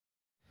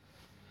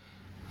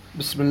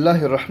بسم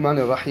الله الرحمن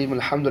الرحيم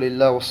الحمد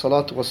لله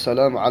والصلاة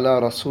والسلام على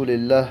رسول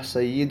الله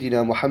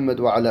سيدنا محمد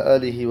وعلى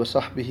آله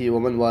وصحبه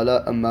ومن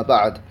والاه أما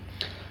بعد.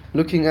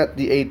 Looking at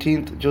the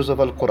 18th juz of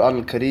Al-Quran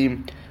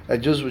Al-Kareem, a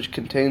juz which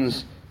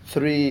contains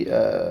three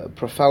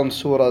profound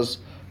surahs,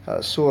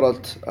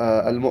 Surat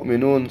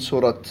Al-Mu'minun,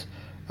 Surat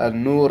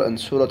Al-Nur and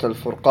Surat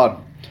Al-Furqan.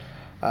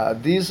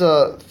 These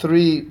are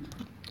three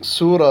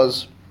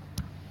surahs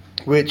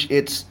which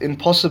it's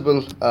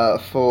impossible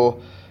for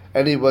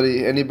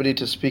anybody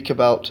to speak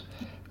about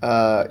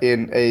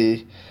in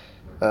a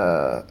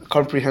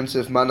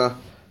comprehensive manner,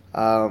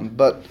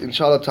 but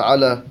inshallah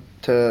ta'ala,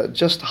 to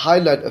just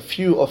highlight a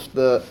few of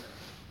the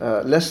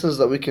lessons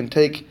that we can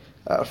take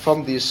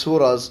from these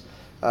surahs.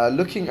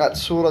 Looking at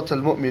Surah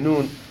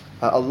Al-Mu'minun,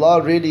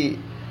 Allah really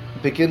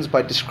begins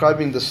by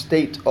describing the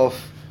state of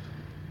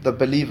the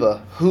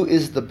believer. Who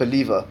is the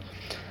believer?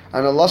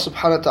 And Allah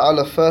subhanahu wa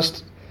ta'ala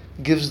first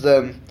gives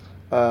them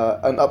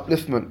an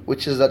upliftment,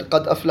 which is that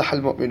قَدْ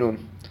أَفْلَحَ الْمُؤْمِنُونَ,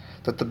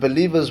 that the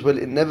believers will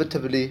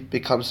inevitably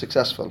become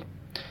successful.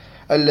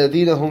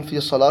 الَّذِينَ هُمْ فِي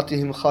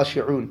صَلَاتِهِمْ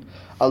خَاشِعُونَ.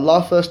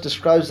 Allah first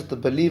describes that the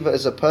believer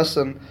is a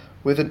person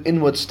with an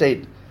inward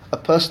state, a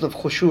person of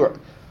khushu',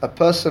 a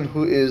person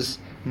who is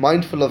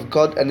mindful of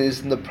God and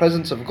is in the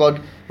presence of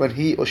God when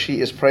he or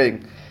she is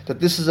praying. That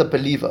this is a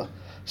believer,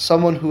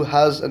 someone who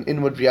has an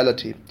inward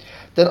reality.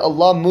 Then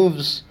Allah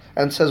moves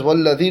and says,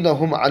 وَالَّذِينَ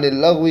هُمْ عَنِ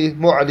اللَّغْوِ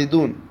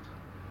مُعْرِضُونَ.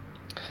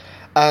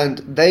 And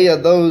they are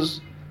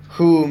those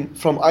whom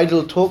from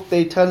idle talk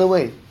they turn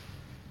away,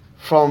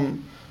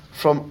 from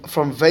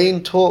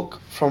vain talk,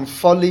 from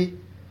folly,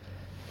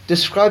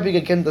 describing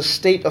again the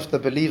state of the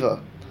believer.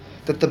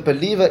 That the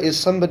believer is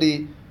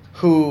somebody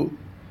who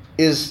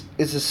is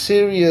a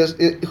serious,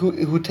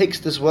 who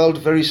takes this world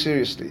very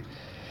seriously.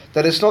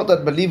 That it's not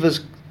that believers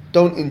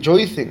don't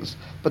enjoy things,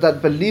 but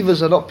that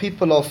believers are not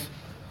people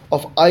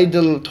of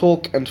idle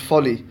talk and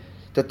folly,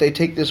 that they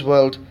take this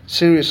world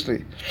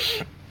seriously.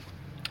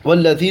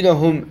 وَالَّذِينَ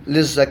هُمْ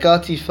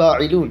لِلزَّكَاةِ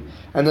فَاعِلُونَ,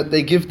 and that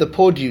they give the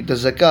poor due, the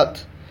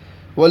zakat.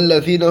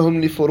 وَالَّذِينَ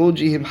هُمْ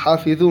لِفُرُوجِهِمْ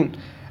حَافِظُونَ,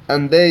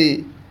 and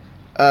they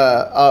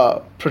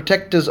are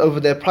protectors over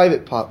their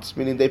private parts,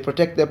 meaning they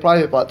protect their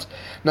private parts.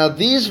 Now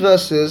these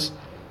verses,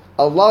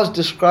 Allah is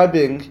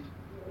describing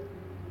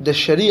the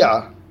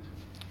Sharia.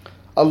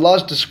 Allah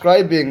is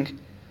describing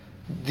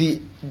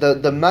the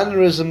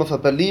mannerism of a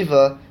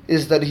believer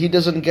is that he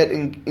doesn't get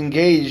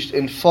engaged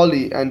in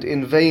folly and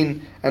in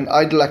vain and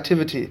idle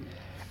activity.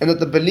 And that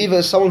the believer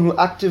is someone who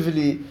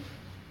actively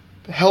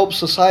helps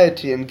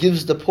society and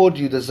gives the poor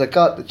due, the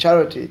zakat, the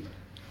charity.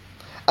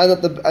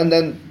 And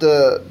then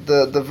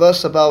the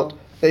verse about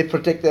they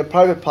protect their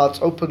private parts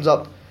opens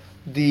up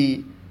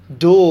the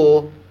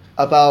door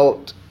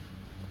about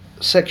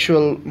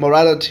sexual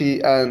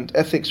morality and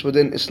ethics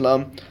within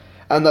Islam,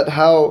 and that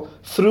how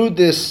through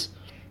this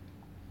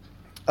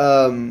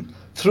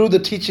through the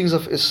teachings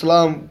of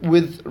Islam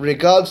with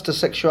regards to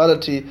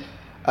sexuality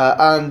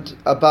and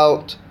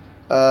about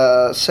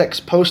sex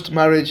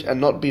post-marriage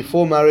and not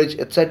before marriage,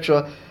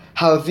 etc.,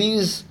 how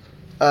these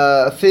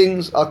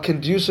things are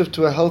conducive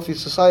to a healthy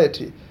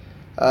society,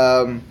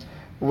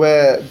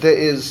 where there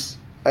is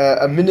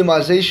a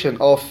minimization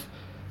of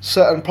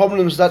certain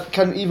problems that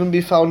can even be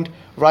found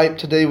ripe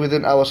today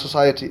within our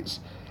societies.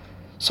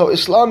 So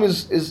Islam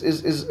is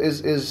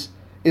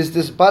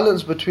this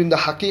balance between the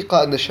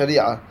haqiqah and the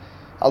sharia.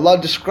 Allah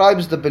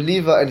describes the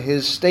believer and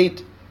his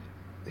state,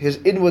 his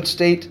inward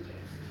state,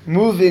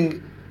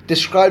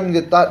 describing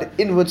that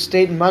inward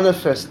state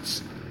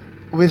manifests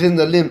within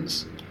the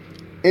limbs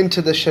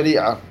into the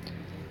sharia.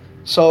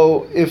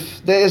 So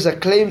if there is a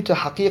claim to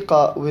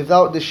haqiqah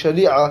without the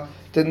sharia,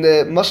 then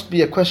there must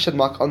be a question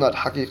mark on that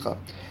haqiqah.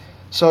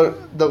 So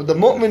the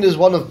mu'min is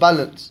one of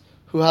balance,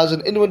 who has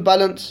an inward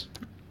balance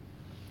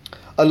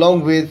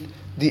along with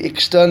the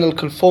external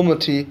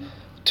conformity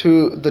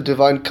to the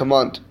divine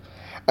command.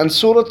 And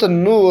Surah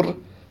An-Nur,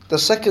 the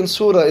second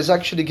surah, is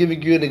actually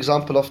giving you an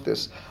example of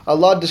this.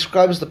 Allah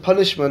describes the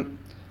punishment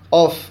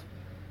of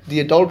the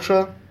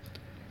adulterer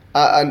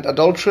and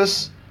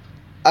adulteress,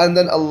 and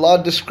then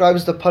Allah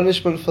describes the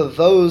punishment for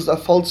those that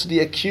falsely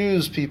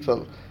accuse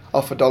people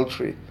of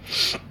adultery.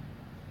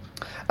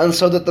 And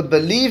so that the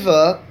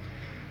believer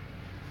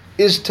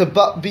is to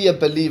but be a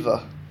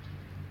believer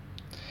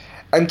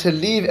and to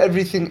leave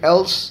everything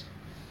else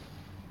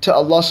to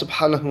Allah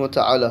subhanahu wa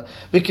ta'ala.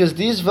 Because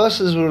these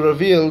verses were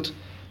revealed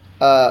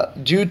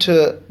due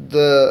to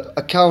the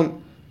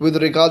account with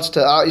regards to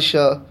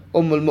Aisha,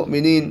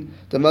 al-Mu'mineen,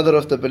 the mother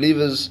of the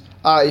believers,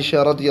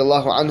 Aisha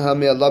radiyallahu anha,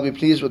 may Allah be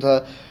pleased with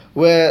her,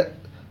 where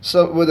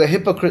the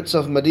hypocrites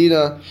of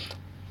Medina,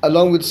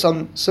 along with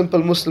some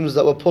simple Muslims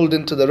that were pulled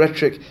into the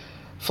rhetoric,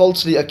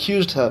 falsely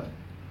accused her,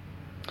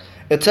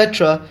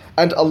 etc.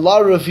 And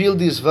Allah revealed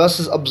these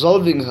verses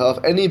absolving her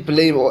of any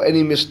blame or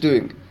any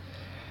misdoing.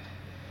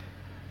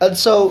 And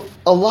so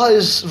Allah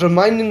is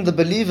reminding the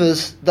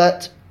believers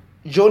that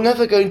you're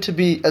never going to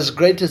be as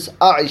great as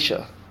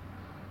Aisha.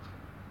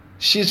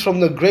 She's from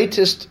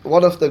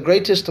one of the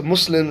greatest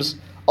Muslims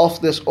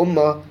of this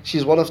ummah.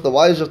 She's one of the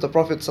wives of the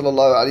Prophet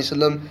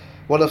ﷺ,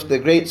 one of the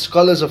great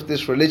scholars of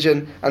this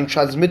religion and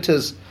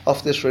transmitters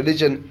of this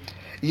religion.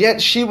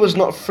 Yet she was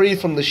not free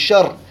from the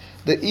shar,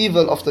 the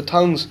evil of the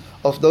tongues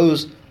of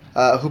those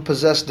who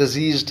possess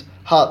diseased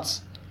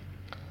hearts.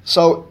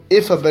 So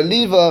if a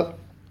believer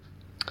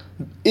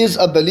is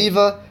a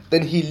believer,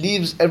 then he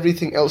leaves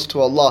everything else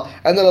to Allah.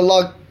 And then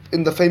Allah,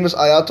 in the famous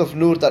ayat of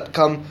Nur that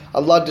come,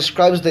 Allah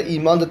describes the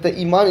iman, that the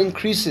iman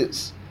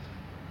increases.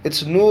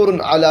 It's nurun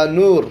ala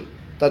nur,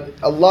 that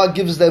Allah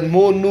gives them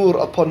more nur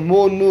upon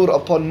more nur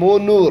upon more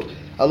nur.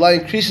 Allah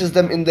increases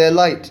them in their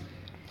light.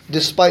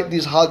 Despite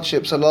these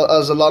hardships,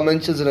 as Allah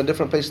mentions in a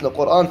different place in the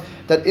Quran,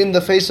 that in the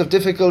face of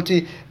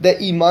difficulty, their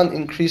iman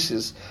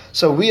increases.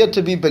 So we are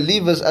to be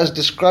believers as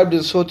described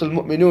in Surah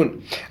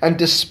Al-Mu'minun. And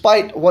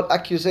despite what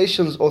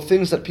accusations or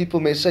things that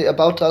people may say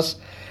about us,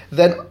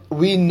 then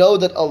we know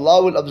that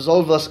Allah will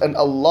absolve us and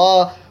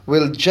Allah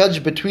will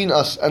judge between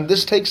us. And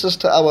this takes us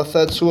to our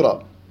third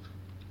surah,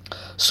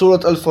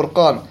 Surah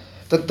Al-Furqan,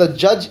 that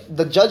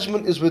the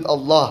judgment is with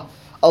Allah.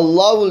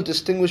 Allah will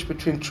distinguish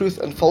between truth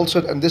and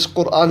falsehood, and this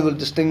Quran will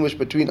distinguish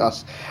between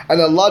us.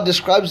 And Allah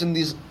describes in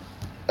these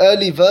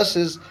early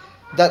verses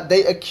that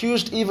they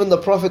accused even the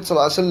Prophet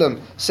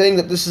ﷺ, saying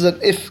that this is an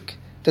ifk,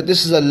 that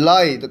this is a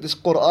lie, that this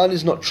Quran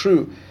is not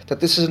true, that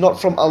this is not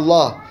from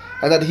Allah,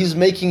 and that he's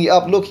making it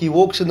up. Look, he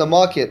walks in the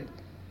market,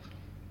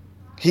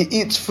 he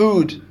eats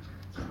food.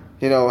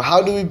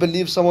 How do we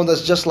believe someone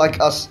that's just like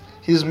us?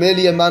 He's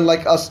merely a man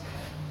like us.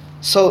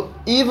 So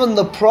even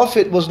the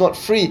Prophet was not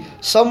free.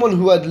 Someone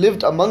who had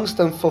lived amongst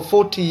them for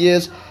 40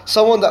 years,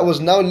 someone that was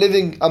now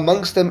living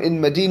amongst them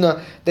in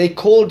Medina, they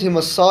called him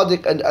a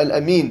Sadiq and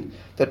Al-Amin,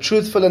 the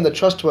truthful and the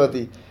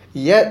trustworthy.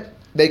 Yet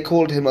they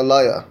called him a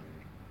liar.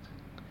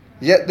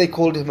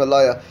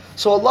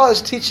 So Allah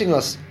is teaching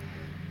us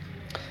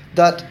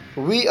that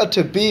we are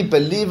to be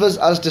believers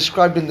as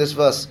described in this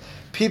verse.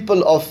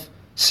 People of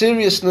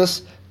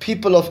seriousness,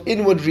 people of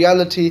inward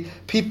reality,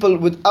 people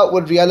with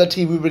outward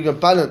reality. We bring a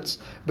balance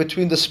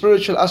between the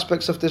spiritual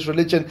aspects of this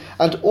religion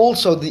and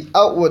also the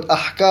outward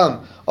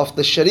ahkam of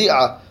the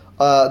sharia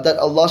that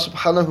Allah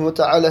subhanahu wa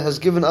ta'ala has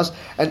given us.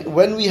 And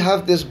when we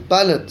have this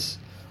balance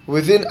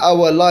within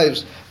our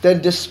lives,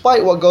 then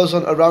despite what goes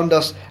on around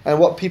us and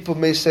what people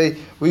may say,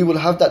 we will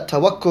have that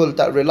tawakkul,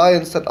 that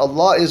reliance that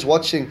Allah is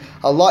watching.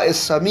 Allah is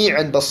Sami'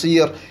 and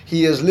Basir.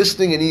 He is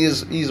listening and He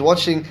is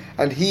watching,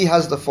 and He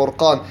has the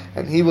Furqan,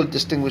 and He will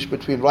distinguish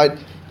between right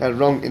and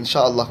wrong,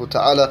 insha'Allah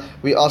ta'ala.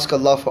 We ask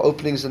Allah for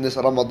openings in this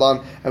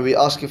Ramadan, and we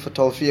ask Him for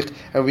tawfiq,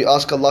 and we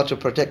ask Allah to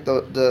protect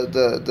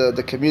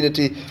the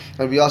community,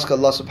 and we ask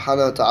Allah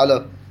subhanahu wa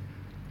ta'ala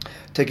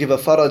to give a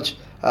faraj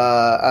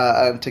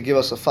and to give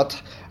us a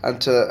fath,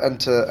 and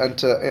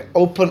to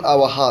open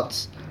our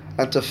hearts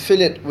and to fill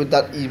it with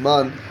that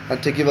iman,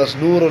 and to give us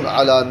nurun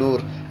ala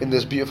nur in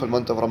this beautiful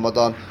month of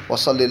Ramadan. Wa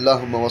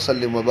sallallahu wa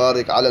sallim wa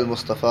barik ala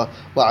al-Mustafa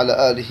wa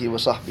ala alihi wa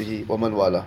sahbihi wa man wala.